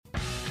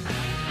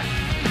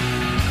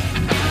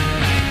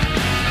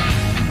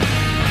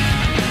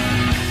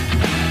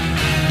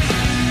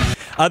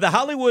The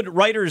Hollywood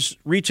writers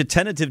reach a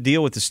tentative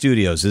deal with the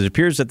studios. It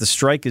appears that the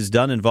strike is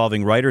done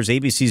involving writers.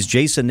 ABC's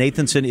Jason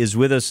Nathanson is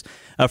with us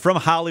from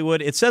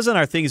Hollywood. It says on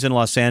our thing he's in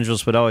Los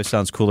Angeles, but it always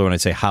sounds cooler when I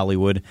say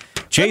Hollywood.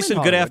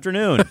 Jason, good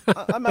afternoon.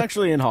 I'm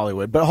actually in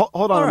Hollywood, but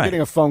hold on. I'm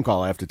getting a phone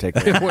call I have to take.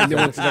 Is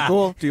that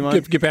cool? Do you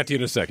mind? Get back to you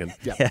in a second.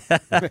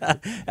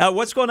 Yeah.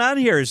 What's going on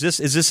here? Is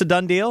this a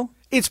done deal?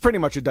 It's pretty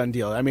much a done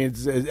deal. I mean,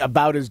 it's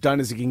about as done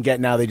as it can get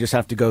now. They just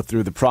have to go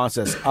through the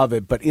process of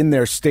it. But in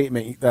their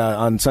statement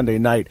on Sunday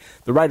night,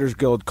 the Writers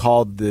Guild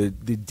called the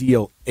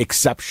deal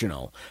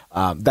exceptional.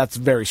 That's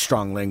very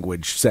strong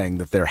language saying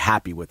that they're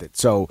happy with it.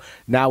 So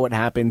now what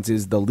happens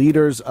is the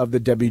leaders of the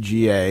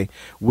WGA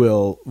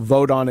will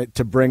vote on it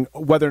to bring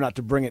whether or not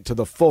to bring it to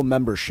the full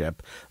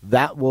membership.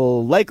 That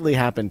will likely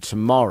happen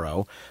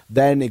tomorrow.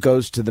 Then it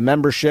goes to the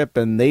membership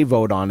and they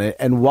vote on it.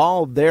 And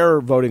while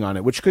they're voting on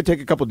it, which could take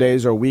a couple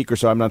days or a week or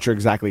so, I'm not sure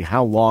exactly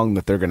how long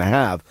that they're going to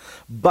have.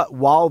 But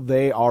while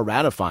they are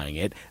ratifying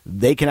it,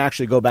 they can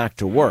actually go back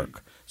to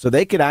work. So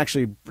they could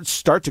actually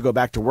start to go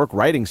back to work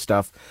writing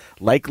stuff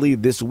likely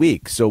this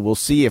week. So we'll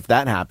see if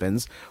that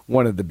happens.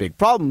 One of the big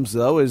problems,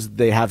 though, is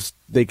they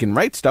can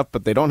write stuff,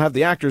 but they don't have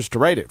the actors to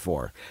write it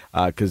for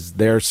because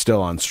they're still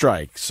on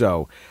strike.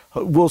 So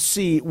we'll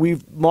see.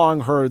 We've long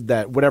heard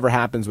that whatever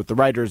happens with the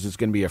writers is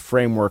going to be a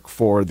framework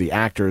for the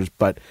actors,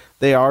 but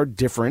they are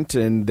different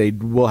and they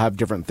will have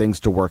different things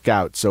to work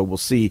out. So we'll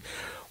see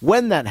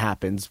when that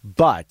happens.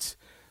 But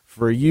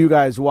for you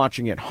guys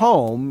watching at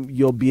home,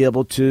 you'll be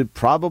able to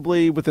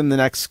probably within the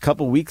next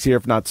couple weeks here,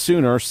 if not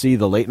sooner, see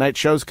the late night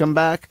shows come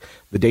back,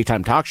 the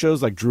daytime talk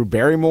shows like Drew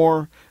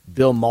Barrymore,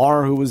 Bill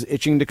Maher, who was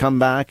itching to come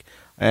back,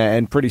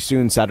 and pretty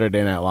soon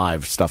Saturday Night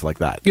Live, stuff like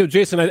that.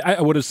 Jason,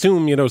 I would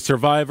assume,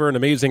 Survivor and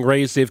Amazing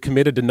Race, they've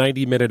committed to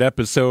 90-minute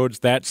episodes.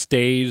 That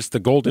stays. The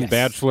Golden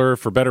Bachelor,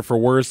 for better for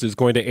worse, is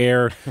going to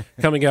air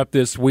coming up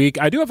this week.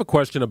 I do have a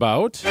question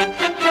about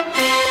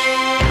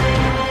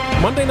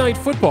Monday Night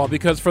Football,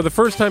 because for the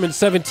first time in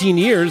 17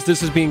 years,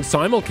 this is being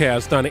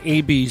simulcast on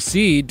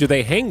ABC. Do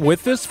they hang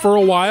with this for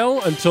a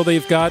while until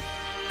they've got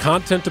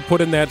content to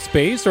put in that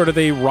space, or do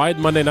they ride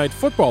Monday Night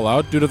Football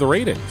out due to the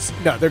ratings?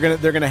 No, they're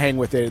gonna hang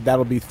with it.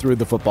 That'll be through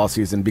the football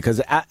season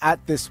because at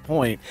this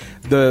point,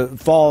 the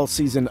fall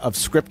season of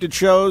scripted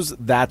shows,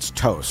 that's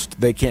toast.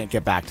 They can't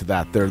get back to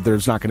that.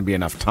 There's not going to be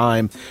enough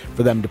time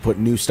for them to put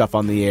new stuff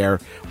on the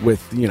air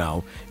with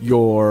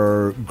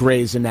your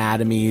Grey's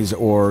Anatomies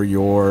or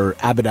your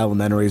Abbott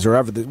Elementaries or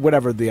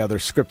whatever the other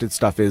scripted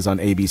stuff is on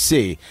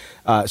ABC.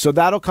 So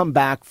that'll come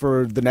back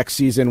for the next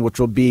season, which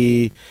will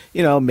be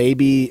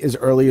maybe as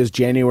early as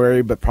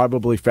January, but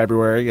probably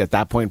February. At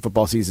that point,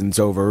 football season's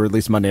over, or at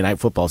least Monday Night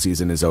Football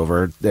season is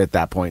over at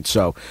that point.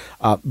 So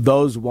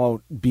those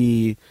won't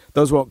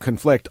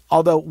conflict.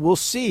 Although we'll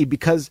see,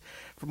 because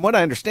from what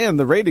I understand,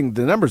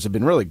 the numbers have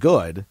been really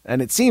good,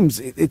 and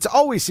it's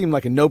always seemed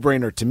like a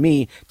no-brainer to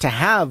me to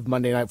have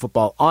Monday Night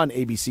Football on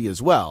ABC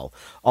as well.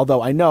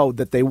 Although I know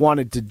that they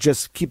wanted to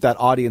just keep that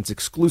audience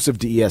exclusive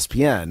to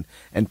ESPN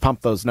and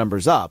pump those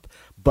numbers up,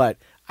 but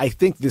I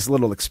think this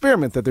little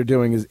experiment that they're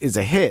doing is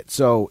a hit,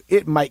 so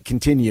it might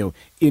continue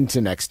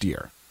into next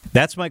year.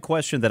 That's my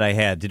question that I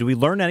had. Did we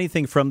learn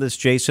anything from this,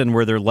 Jason?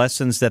 Were there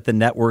lessons that the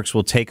networks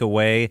will take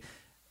away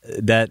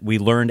that we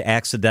learned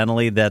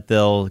accidentally that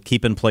they'll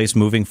keep in place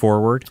moving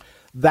forward?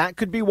 That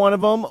could be one of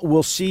them.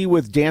 We'll see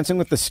with Dancing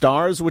with the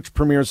Stars, which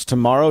premieres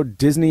tomorrow.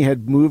 Disney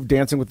had moved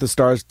Dancing with the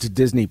Stars to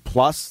Disney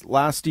Plus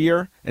last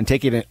year and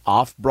taken it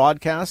off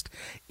broadcast.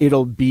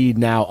 It'll be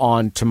now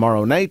on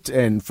tomorrow night,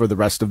 and for the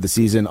rest of the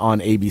season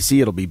on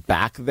ABC, it'll be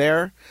back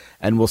there.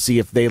 And we'll see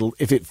if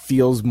it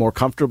feels more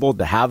comfortable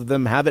to have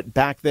them have it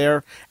back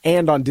there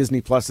and on Disney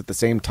Plus at the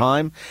same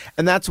time.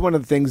 And that's one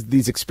of the things,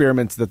 these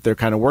experiments that they're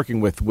kind of working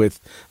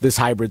with this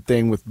hybrid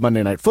thing with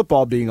Monday Night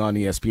Football being on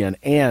ESPN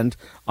and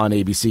on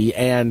ABC.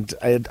 And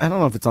I don't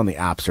know if it's on the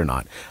apps or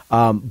not.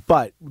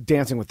 But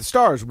Dancing with the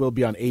Stars will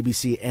be on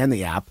ABC and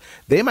the app.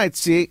 They might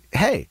see,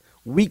 hey,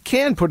 we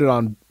can put it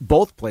on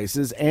both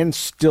places and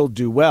still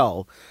do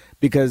well,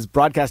 because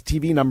broadcast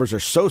TV numbers are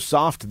so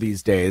soft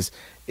these days,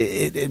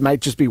 it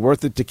might just be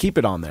worth it to keep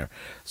it on there.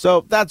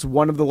 So that's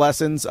one of the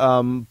lessons,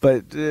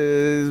 but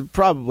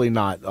probably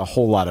not a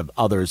whole lot of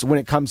others when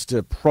it comes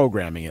to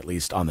programming, at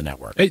least on the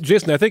network. Hey,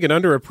 Jason, I think an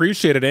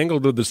underappreciated angle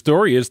to the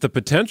story is the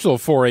potential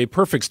for a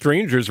Perfect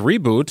Strangers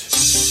reboot.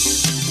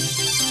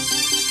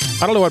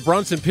 I don't know what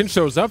Bronson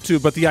Pinchot's up to,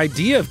 but the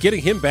idea of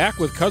getting him back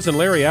with cousin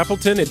Larry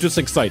Appleton, it just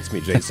excites me,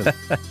 Jason.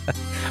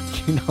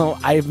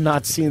 I have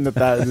not seen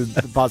that is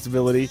the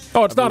possibility.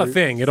 Oh, it's not a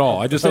thing at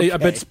all.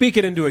 But speak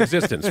it into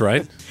existence,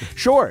 right?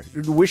 Sure.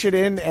 Wish it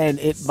in, and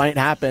it might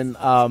happen.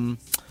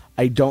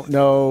 I don't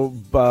know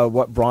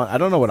I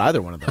don't know what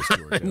either one of those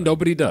two are doing.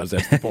 Nobody does.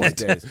 That's the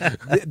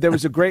point. There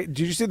was did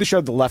you see the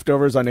show The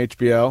Leftovers on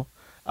HBO?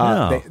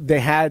 They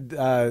had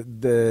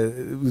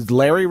it was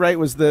Larry, right?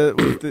 Was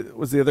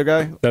the other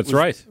guy? That's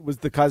right. Was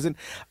the cousin?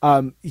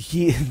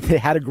 They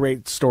had a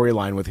great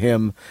storyline with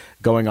him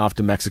going off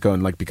to Mexico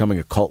and like becoming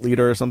a cult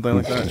leader or something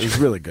like that. It was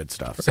really good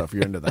stuff. So if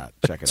you're into that,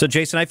 check it out. So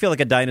Jason, I feel like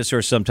a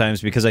dinosaur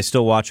sometimes because I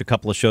still watch a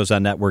couple of shows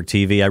on network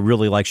TV. I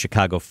really like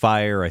Chicago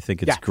Fire. I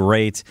think it's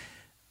great.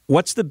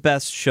 What's the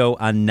best show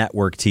on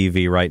network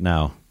TV right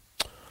now?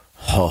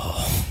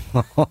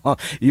 Oh,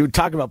 you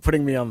talk about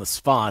putting me on the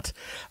spot.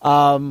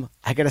 I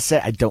gotta say,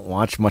 I don't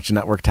watch much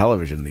network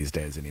television these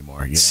days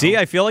anymore. See,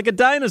 I feel like a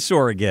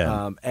dinosaur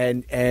again.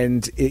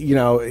 That's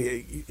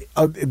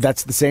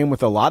the same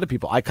with a lot of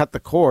people. I cut the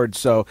cord,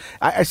 so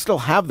I still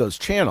have those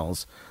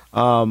channels.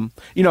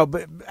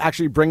 But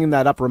actually bringing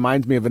that up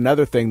reminds me of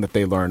another thing that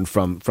they learned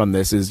from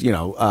this is,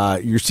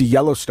 you see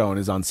Yellowstone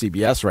is on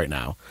CBS right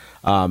now.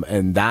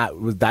 And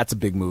that's a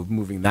big move,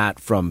 moving that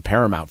from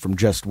Paramount, from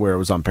just where it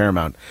was on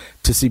Paramount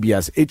to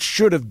CBS. It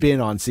should have been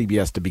on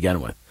CBS to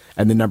begin with,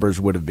 and the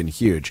numbers would have been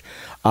huge.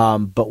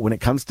 But when it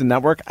comes to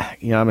network,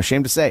 I'm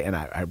ashamed to say, and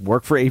I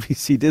work for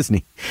ABC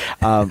Disney,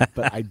 but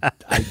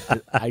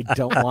I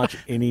don't watch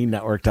any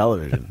network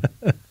television.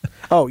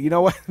 Oh, you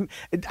know what?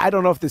 I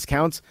don't know if this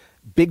counts.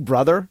 Big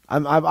Brother.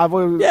 I've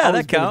always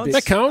that counts.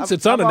 That counts.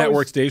 It's on a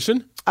network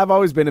station. I've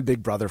always been a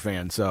Big Brother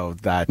fan, so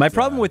that my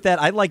problem with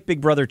that, I like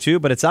Big Brother too,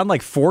 but it's on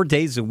like 4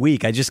 days a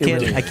week. I just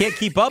can't. I can't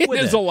keep up with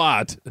it. It is a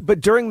lot.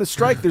 But during the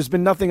strike, there's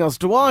been nothing else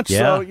to watch,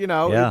 so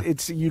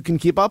it's you can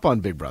keep up on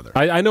Big Brother.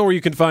 I know where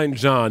you can find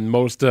John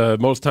most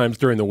times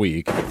during the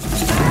week.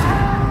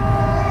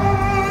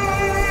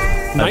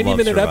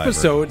 90-minute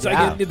episodes.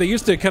 Yeah. They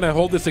used to kind of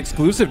hold this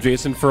exclusive,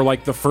 Jason, for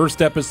like the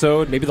first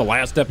episode, maybe the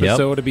last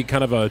episode to be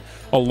kind of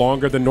a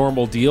longer than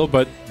normal deal.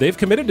 But they've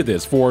committed to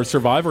this for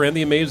Survivor and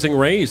The Amazing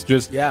Race,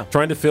 just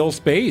trying to fill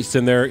space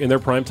in their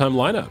primetime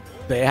lineup.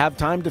 They have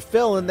time to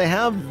fill, and they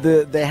have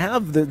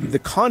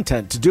the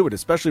content to do it,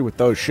 especially with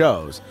those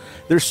shows.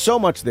 There's so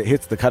much that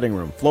hits the cutting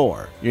room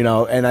floor,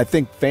 and I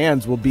think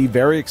fans will be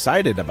very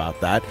excited about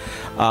that.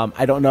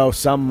 I don't know,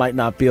 some might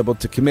not be able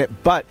to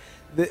commit, but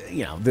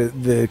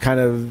the kind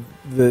of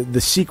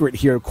the secret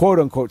here, quote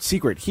unquote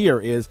secret here,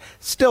 is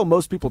still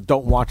most people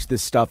don't watch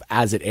this stuff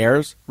as it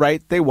airs,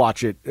 right? They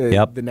watch it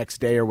the next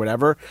day or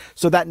whatever.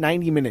 So that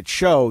 90-minute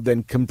show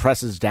then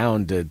compresses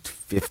down to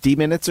 50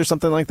 minutes or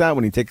something like that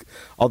when you take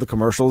all the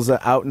commercials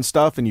out and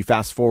stuff and you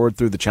fast forward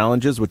through the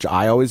challenges, which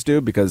I always do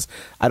because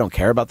I don't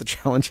care about the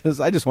challenges.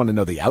 I just want to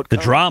know the outcome.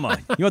 The drama.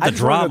 You want the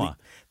drama.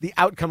 The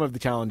outcome of the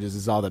challenges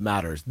is all that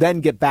matters.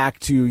 Then get back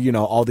to,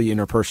 all the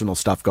interpersonal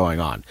stuff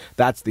going on.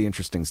 That's the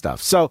interesting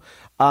stuff. So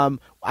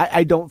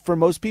I don't, for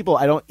most people,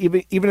 I don't,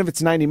 even if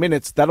it's 90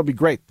 minutes, that'll be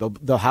great.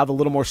 They'll have a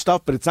little more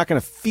stuff, but it's not going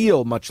to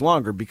feel much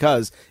longer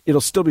because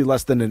it'll still be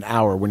less than an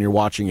hour when you're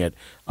watching it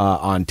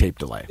on tape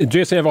delay.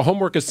 Jason, I have a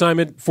homework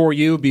assignment for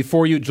you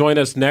before you join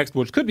us next,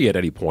 which could be at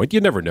any point.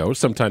 You never know.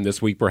 Sometime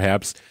this week,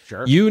 perhaps.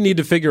 Sure. You need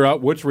to figure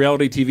out which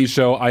reality TV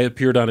show I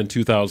appeared on in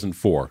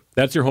 2004.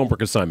 That's your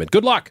homework assignment.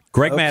 Good luck.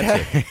 Greg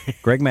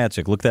Matzik. Greg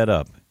Matzik. Look that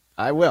up.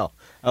 I will.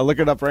 I'll look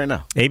it up right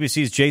now.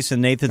 ABC's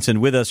Jason Nathanson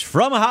with us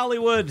from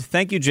Hollywood.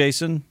 Thank you,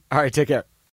 Jason. All right, take care.